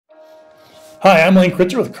Hi, I'm Lane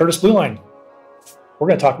Kritzer with Curtis Blue Line. We're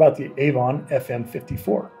going to talk about the Avon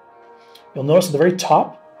FM54. You'll notice at the very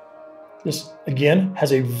top, this again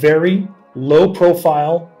has a very low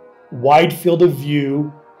profile, wide field of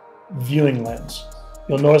view viewing lens.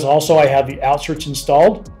 You'll notice also I have the outserts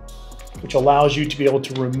installed, which allows you to be able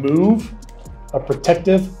to remove a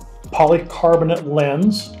protective polycarbonate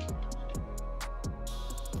lens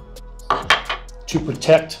to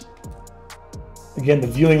protect, again, the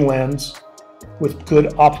viewing lens with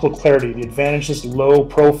good optical clarity. The advantage of this low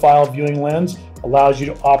profile viewing lens allows you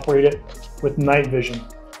to operate it with night vision.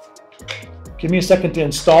 Give me a second to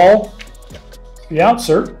install the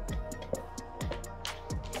outsert.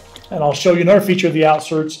 And I'll show you another feature of the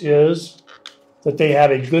outserts is that they have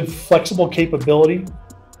a good flexible capability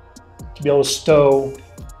to be able to stow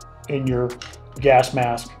in your gas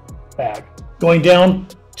mask bag. Going down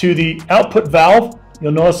to the output valve,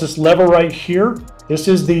 you'll notice this lever right here. This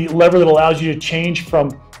is the lever that allows you to change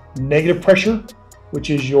from negative pressure, which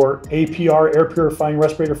is your APR, Air Purifying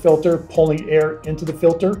Respirator filter, pulling air into the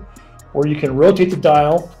filter, or you can rotate the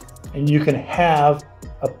dial and you can have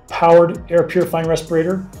a powered air purifying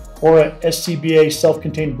respirator or a SCBA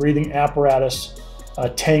self-contained breathing apparatus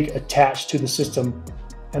tank attached to the system,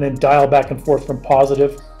 and then dial back and forth from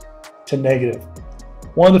positive to negative.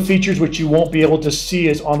 One of the features which you won't be able to see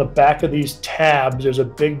is on the back of these tabs, there's a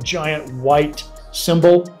big giant white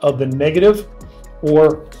symbol of the negative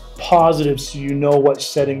or positive, so you know what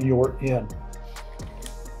setting you're in.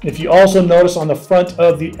 If you also notice on the front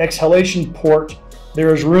of the exhalation port,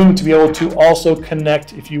 there is room to be able to also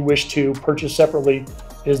connect, if you wish to purchase separately,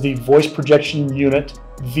 is the voice projection unit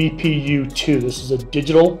VPU2. This is a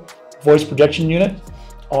digital voice projection unit.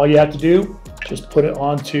 All you have to do, just put it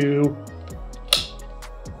onto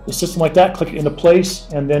the system like that, click it into place,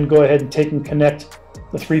 and then go ahead and take and connect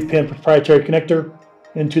the 3-pin proprietary connector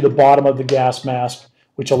into the bottom of the gas mask,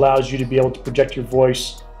 which allows you to be able to project your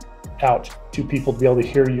voice out to people to be able to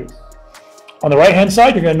hear you. On the right-hand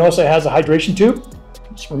side, you're going to notice it has a hydration tube.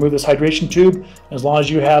 Just remove this hydration tube. As long as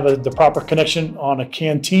you have the proper connection on a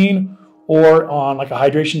canteen or on like a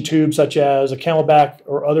hydration tube, such as a Camelback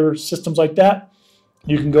or other systems like that,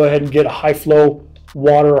 you can go ahead and get a high-flow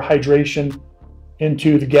water or hydration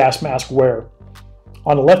into the gas mask wearer.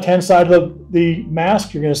 On the left-hand side of the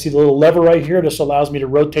mask, you're going to see the little lever right here. This allows me to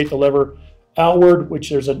rotate the lever outward, which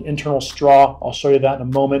there's an internal straw. I'll show you that in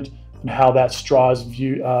a moment and how that straw is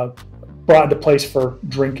brought into place for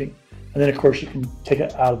drinking. And then, of course, you can take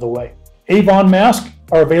it out of the way. Avon masks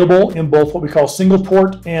are available in both what we call single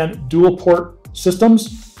port and dual port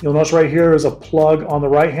systems. You'll notice right here is a plug on the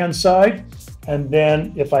right-hand side. And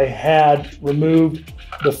then if I had removed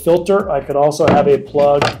the filter, I could also have a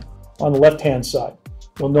plug on the left-hand side.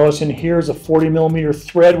 You'll notice in here is a 40mm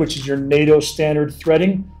thread, which is your NATO standard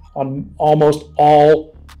threading on almost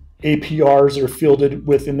all APRs that are fielded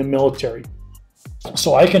within the military.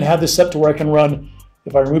 So I can have this set to where I can run,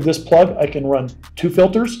 if I remove this plug, I can run 2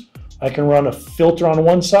 filters. I can run a filter on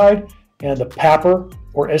one side and the PAPR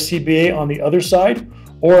or SCBA on the other side,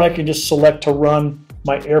 or I can just select to run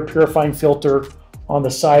my air purifying filter on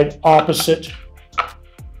the side opposite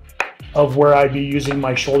of where I'd be using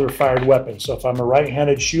my shoulder fired weapon. So if I'm a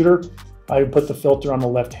right-handed shooter, I would put the filter on the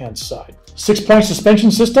left-hand side. 6-point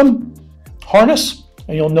suspension system harness,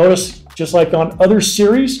 and you'll notice just like on other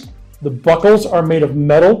series, the buckles are made of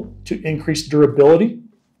metal to increase durability.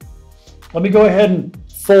 Let me go ahead and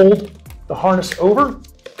fold the harness over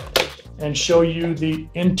and show you the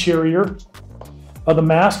interior of the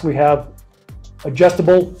mask. We have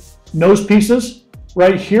adjustable nose pieces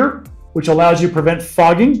right here, which allows you to prevent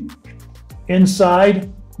fogging.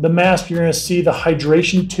 Inside the mask, you're going to see the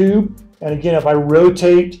hydration tube. And again, if I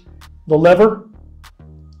rotate the lever,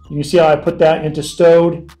 you can see how I put that into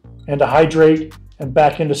stowed and to hydrate and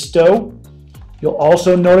back into stow. You'll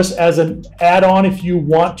also notice as an add-on, if you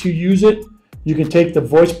want to use it, you can take the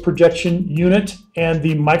voice projection unit and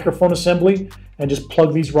the microphone assembly and just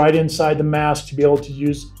plug these right inside the mask to be able to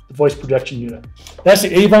use the voice projection unit. That's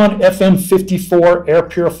the Avon FM54 Air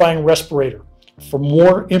Purifying Respirator. For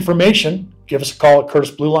more information, give us a call at Curtis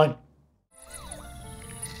Blue Line.